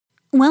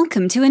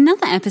Welcome to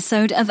another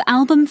episode of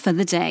Album for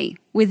the Day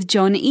with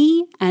John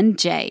E. and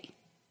Jay.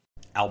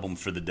 Album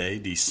for the Day,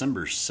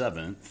 December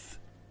 7th,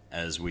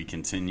 as we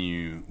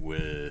continue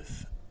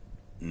with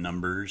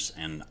numbers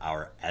and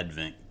our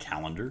Advent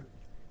calendar.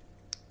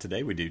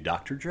 Today we do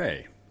Dr.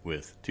 Dre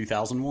with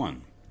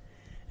 2001.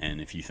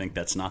 And if you think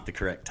that's not the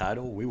correct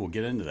title, we will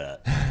get into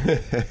that.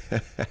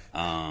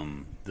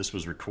 This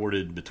was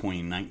recorded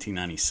between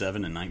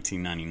 1997 and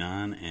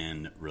 1999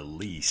 and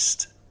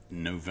released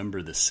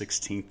November the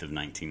 16th of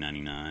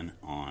 1999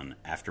 on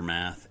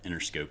Aftermath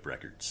Interscope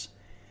Records.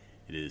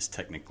 It is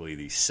technically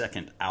the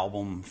second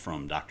album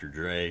from Dr.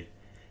 Dre.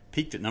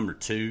 Peaked at number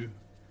 2,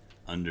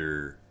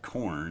 under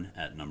Korn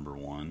at number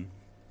 1.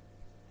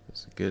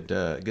 It's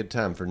a good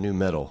time for new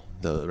metal,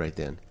 though. Right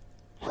then,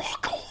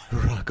 Rock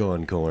on, rock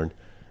on, Korn.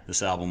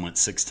 This album went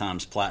 6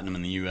 times platinum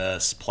in the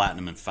U.S.,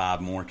 platinum in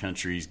 5 more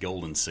countries,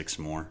 gold in 6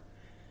 more.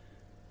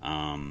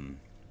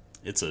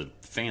 It's a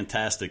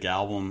fantastic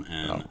album,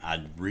 and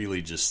I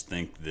really just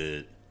think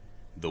that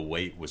the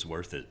wait was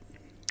worth it.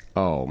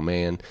 Oh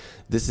man,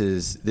 this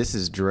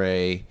is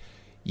Dre.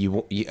 You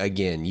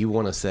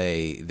want to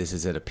say this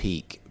is at a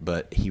peak,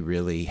 but he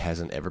really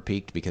hasn't ever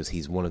peaked because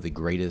he's one of the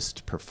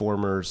greatest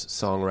performers,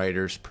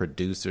 songwriters,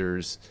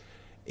 producers.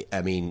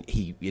 I mean,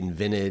 he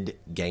invented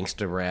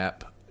gangsta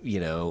rap,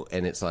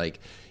 and it's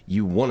like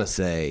you want to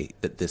say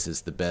that this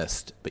is the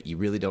best, but you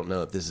really don't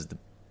know if this is the.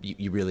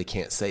 You really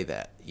can't say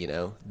that,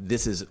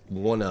 This is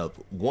one of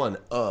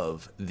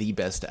the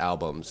best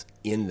albums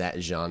in that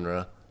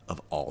genre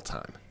of all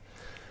time.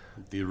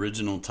 The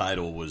original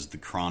title was The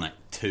Chronic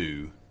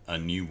 2, A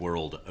New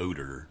World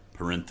Odor,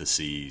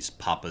 parentheses,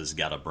 Papa's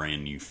Got a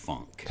Brand New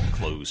Funk,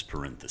 close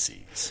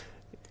parentheses.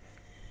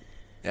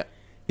 Yeah,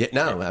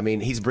 no, I mean,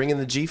 he's bringing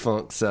the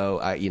G-Funk, so,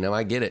 I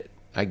get it.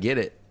 I get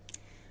it.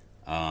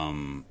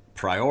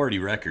 Priority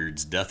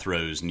Records, Death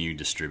Row's new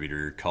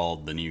distributor,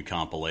 called a new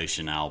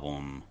compilation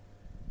album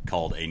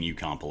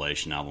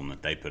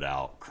that they put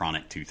out,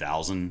 Chronic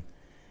 2000,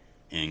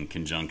 in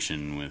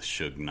conjunction with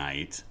Suge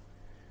Knight,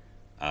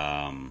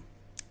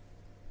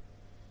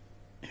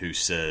 who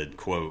said,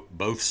 quote,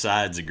 "Both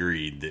sides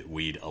agreed that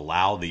we'd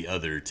allow the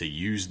other to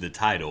use the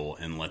title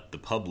and let the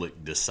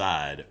public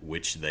decide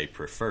which they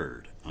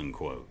preferred,"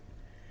 unquote.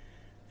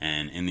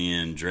 And in the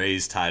end,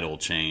 Dre's title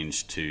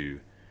changed to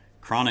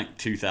Chronic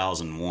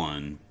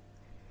 2001,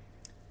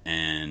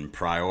 and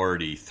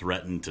Priority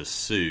threatened to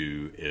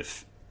sue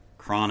if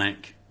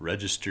Chronic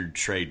registered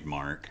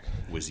trademark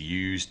was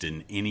used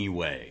in any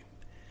way.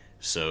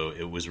 So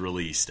it was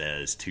released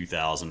as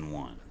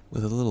 2001.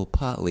 With a little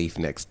pot leaf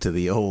next to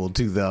the old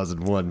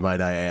 2001,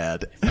 might I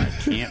add. If I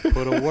can't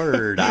put a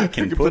word, I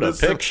can put a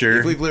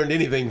picture. If we've learned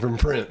anything from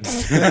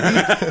Prince,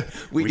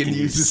 we can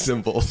use the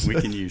symbols. We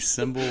can use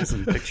symbols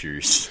and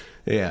pictures.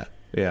 Yeah.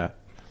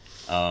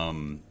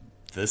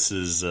 This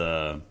is,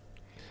 that's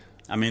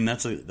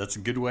a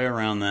good way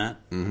around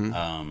that.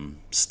 Mm-hmm.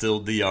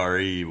 Still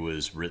DRE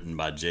was written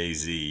by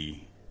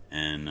Jay-Z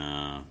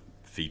and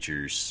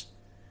features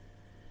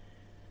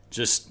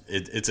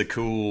it's a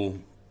cool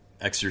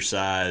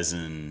exercise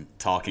in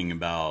talking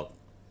about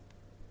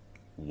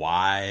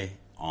why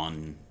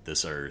on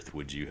this earth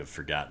would you have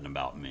forgotten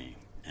about me.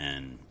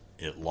 And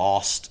it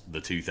lost the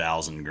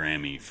 2000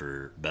 Grammy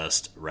for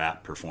Best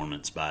Rap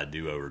Performance by a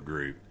Duo or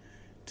Group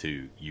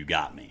to You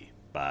Got Me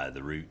by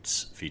The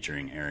Roots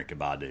featuring Erykah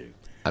Badu.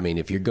 I mean,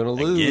 if you're going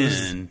to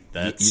lose, again,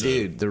 that's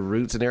The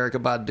Roots and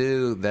Erykah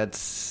Badu,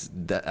 that's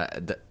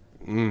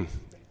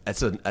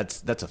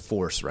a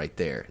force right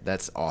there.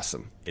 That's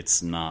awesome.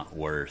 It's not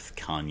worth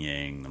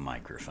Kanyeing the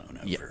microphone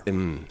over. Yeah.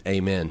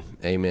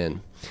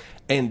 Amen.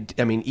 And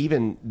I mean,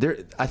 even there,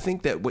 I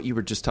think that what you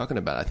were just talking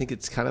about, I think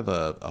it's kind of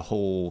a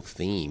whole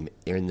theme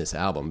in this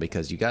album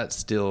because you got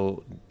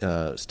still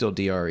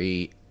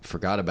DRE,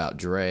 forgot about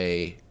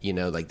Dre.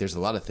 There's a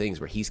lot of things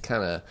where he's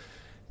kind of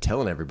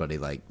telling everybody,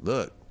 like,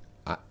 look,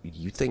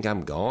 you think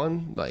I'm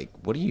gone? Like,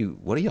 what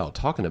are y'all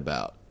talking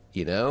about?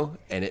 And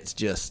it's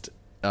just.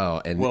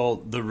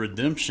 Well, the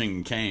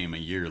redemption came a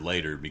year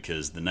later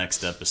because the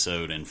next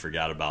episode and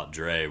Forgot About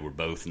Dre were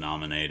both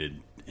nominated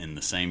in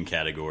the same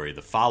category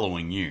the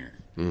following year.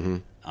 Mm-hmm.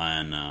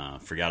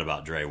 And Forgot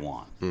About Dre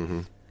won.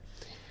 Mm-hmm.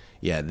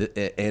 Yeah,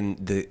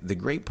 the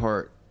great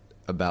part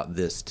about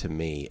this to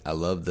me, I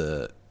love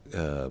the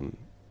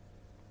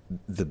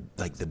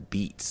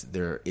beats.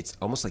 It's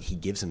almost like he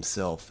gives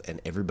himself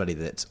and everybody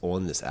that's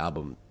on this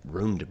album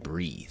room to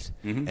breathe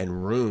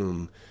and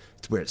room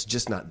to where it's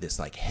just not this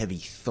like heavy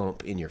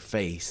thump in your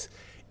face.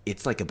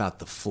 It's like about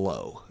the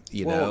flow,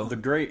 Well, the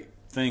great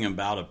thing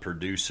about a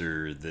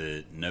producer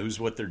that knows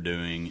what they're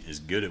doing, is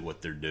good at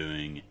what they're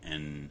doing,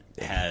 and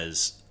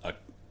has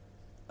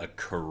a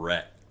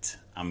correct,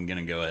 I'm going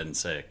to go ahead and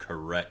say a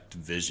correct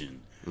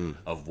vision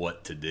of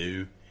what to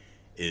do,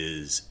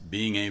 is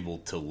being able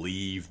to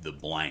leave the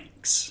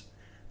blanks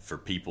for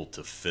people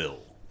to fill.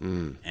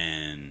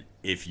 And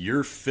if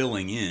you're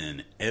filling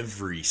in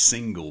every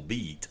single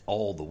beat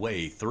all the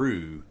way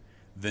through,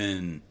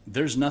 then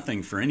there's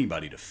nothing for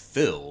anybody to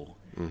fill.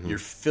 You're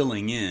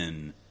filling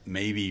in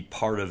maybe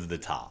part of the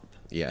top.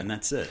 Yeah. And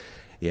that's it.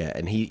 Yeah,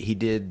 and he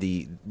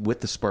did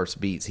with the sparse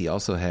beats. He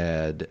also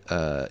had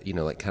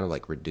like kind of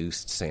like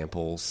reduced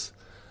samples,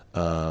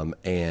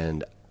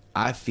 and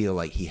I feel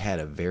like he had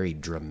a very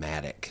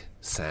dramatic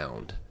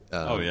sound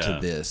to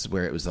this,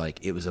 where it was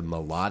a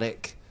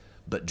melodic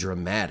but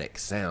dramatic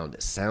sound.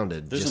 It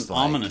sounded there's just an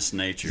like, ominous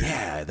nature.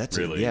 Yeah, that's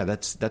really.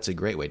 That's a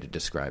great way to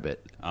describe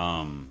it.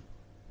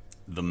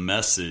 The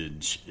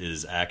message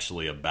is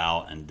actually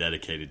about and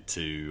dedicated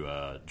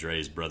to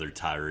Dre's brother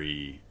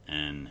Tyree,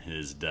 and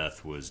his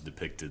death was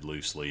depicted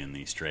loosely in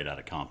the Straight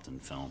Outta Compton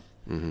film.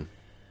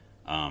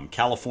 Mm-hmm.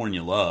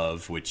 California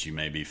Love, which you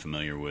may be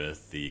familiar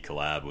with, the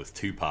collab with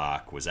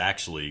Tupac, was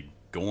actually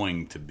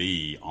going to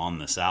be on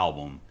this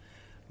album,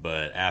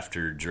 but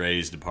after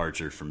Dre's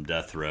departure from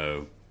Death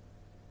Row,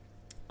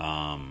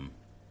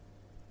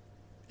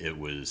 it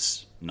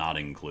was not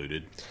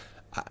included.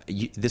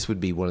 This would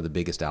be one of the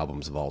biggest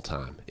albums of all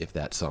time if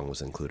that song was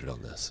included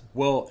on this.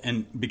 Well,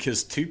 and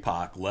because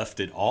Tupac left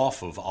it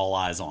off of All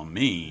Eyes on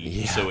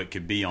Me, so it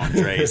could be on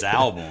Dre's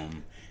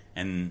album,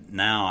 and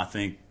now I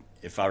think,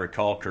 if I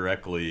recall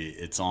correctly,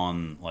 it's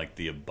on like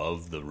the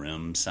Above the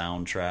Rim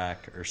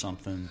soundtrack or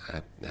something.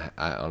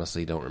 I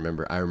honestly don't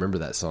remember. I remember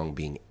that song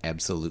being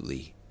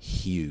absolutely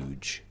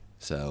huge.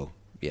 So,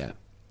 yeah.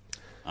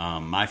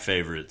 My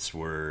favorites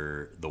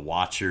were The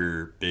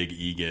Watcher, Big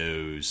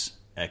Egos,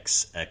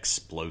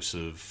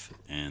 Explosive,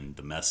 and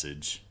The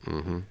Message.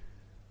 Mm-hmm.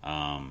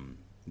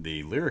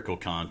 The lyrical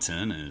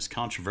content is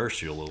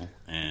controversial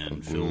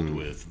and filled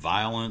with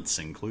violence,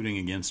 including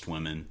against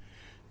women,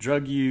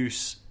 drug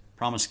use,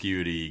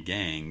 promiscuity,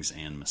 gangs,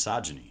 and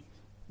misogyny.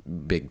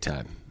 Big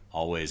time.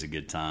 Always a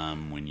good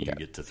time when you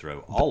get to throw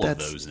all of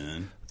those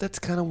in. That's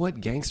kind of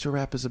what gangster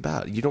rap is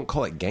about. You don't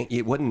call it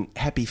It wasn't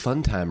happy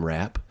fun time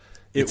rap.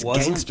 It's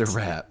gangster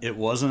rap. It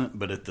wasn't,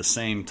 but at the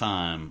same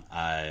time,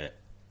 I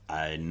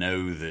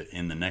know that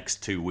in the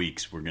next 2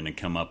 weeks we're going to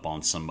come up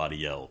on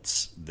somebody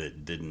else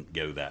that didn't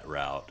go that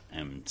route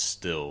and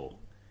still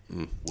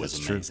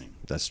was amazing. True.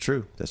 That's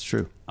true. That's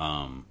true.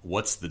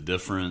 What's the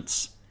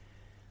Difference?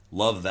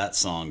 Love that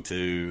song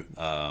too.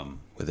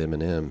 With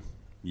Eminem.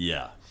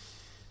 Yeah.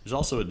 There's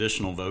also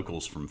additional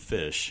vocals from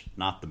Fish,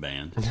 not the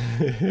band.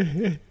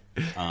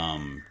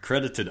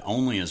 Credited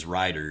only as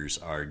writers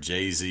are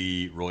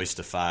Jay-Z, Royce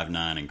da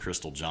 5'9", and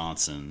Crystal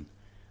Johnson.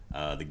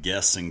 The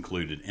guests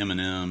included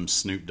Eminem,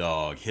 Snoop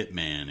Dogg,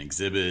 Hitman,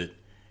 Exhibit,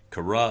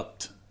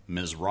 Corrupt,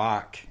 Ms.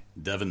 Rock,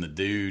 Devin the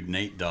Dude,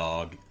 Nate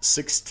Dogg,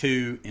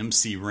 6'2",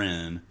 MC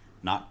Ren,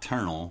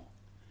 Nocturnal,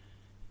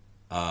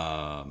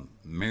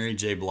 Mary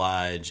J.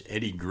 Blige,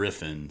 Eddie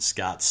Griffin,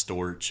 Scott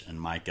Storch, and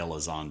Mike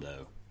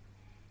Elizondo.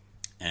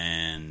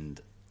 And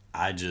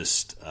I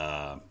just...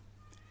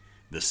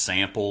 the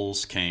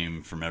samples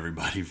came from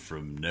everybody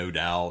from No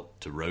Doubt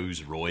to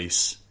Rose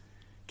Royce,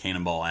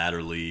 Cannonball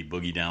Adderley,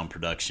 Boogie Down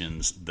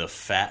Productions, the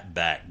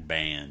Fatback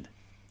Band.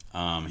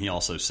 He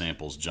also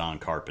samples John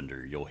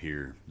Carpenter. You'll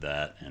hear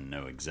that and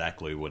know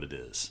exactly what it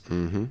is.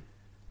 Mm-hmm.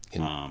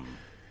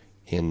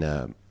 In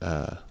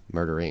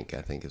Murder Inc.,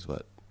 I think is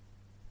what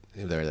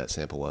there that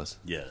sample was.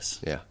 Yes.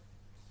 Yeah.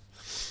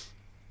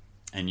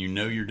 And you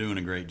know you're doing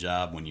a great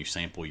job when you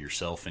sample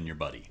yourself and your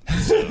buddy.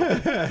 So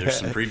there's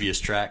some previous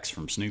tracks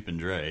from Snoop and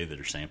Dre that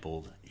are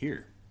sampled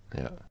here.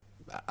 Yeah.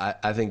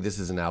 I think this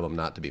is an album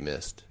not to be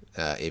missed.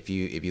 If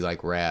you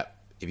like rap,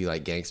 if you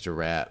like gangster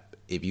rap,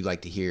 if you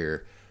like to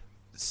hear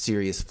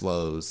serious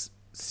flows,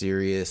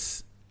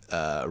 serious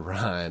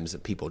rhymes,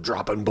 and people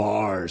dropping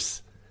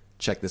bars,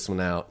 check this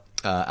one out.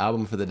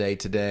 Album for the day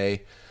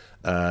today,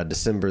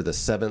 December the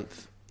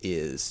 7th,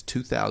 is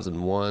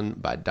 2001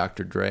 by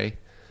Dr. Dre.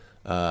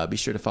 Be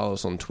sure to follow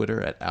us on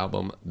Twitter at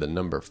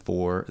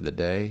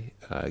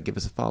album4theday. Give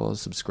us a follow,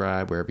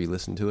 subscribe wherever you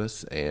listen to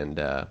us, and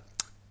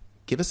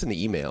give us an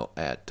email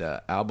at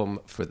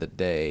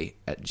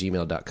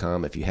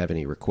albumfortheday@gmail.com if you have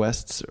any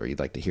requests or you'd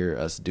like to hear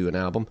us do an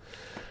album.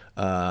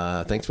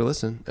 Thanks for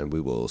listening, and we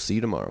will see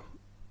you tomorrow.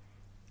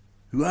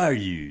 Who are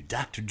you,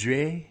 Dr.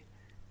 Dre?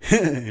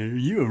 Are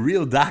you a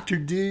real doctor,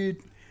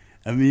 dude?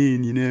 I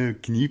mean,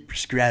 can you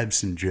prescribe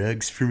some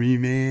drugs for me,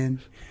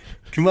 man?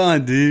 Come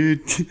on,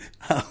 dude.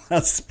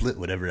 I'll split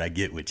whatever I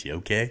get with you,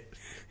 okay?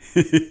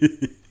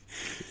 The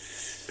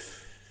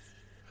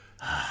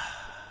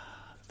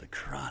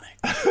Chronic.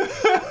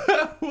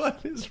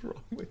 What is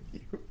wrong with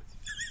you?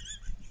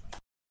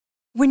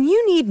 When you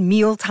need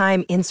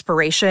mealtime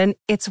inspiration,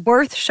 it's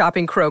worth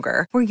shopping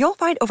Kroger, where you'll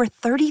find over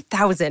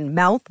 30,000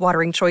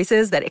 mouth-watering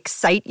choices that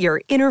excite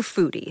your inner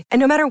foodie. And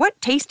no matter what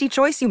tasty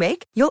choice you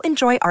make, you'll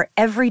enjoy our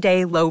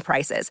everyday low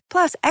prices,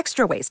 plus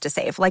extra ways to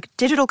save, like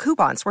digital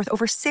coupons worth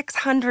over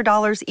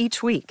 $600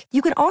 each week.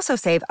 You can also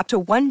save up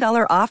to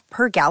 $1 off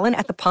per gallon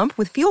at the pump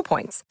with fuel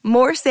points.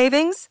 More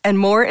savings and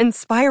more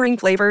inspiring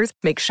flavors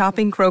make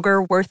shopping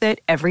Kroger worth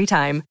it every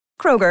time.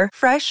 Kroger,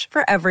 fresh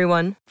for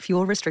everyone.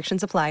 Fuel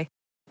restrictions apply.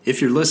 If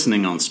you're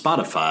listening on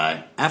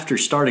Spotify, after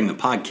starting the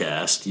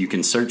podcast, you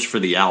can search for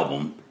the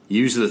album,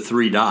 use the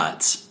 3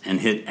 dots,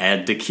 and hit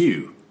Add to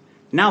Queue.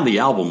 Now the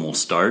album will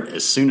start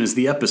as soon as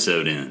the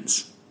episode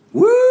ends.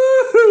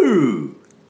 Woohoo!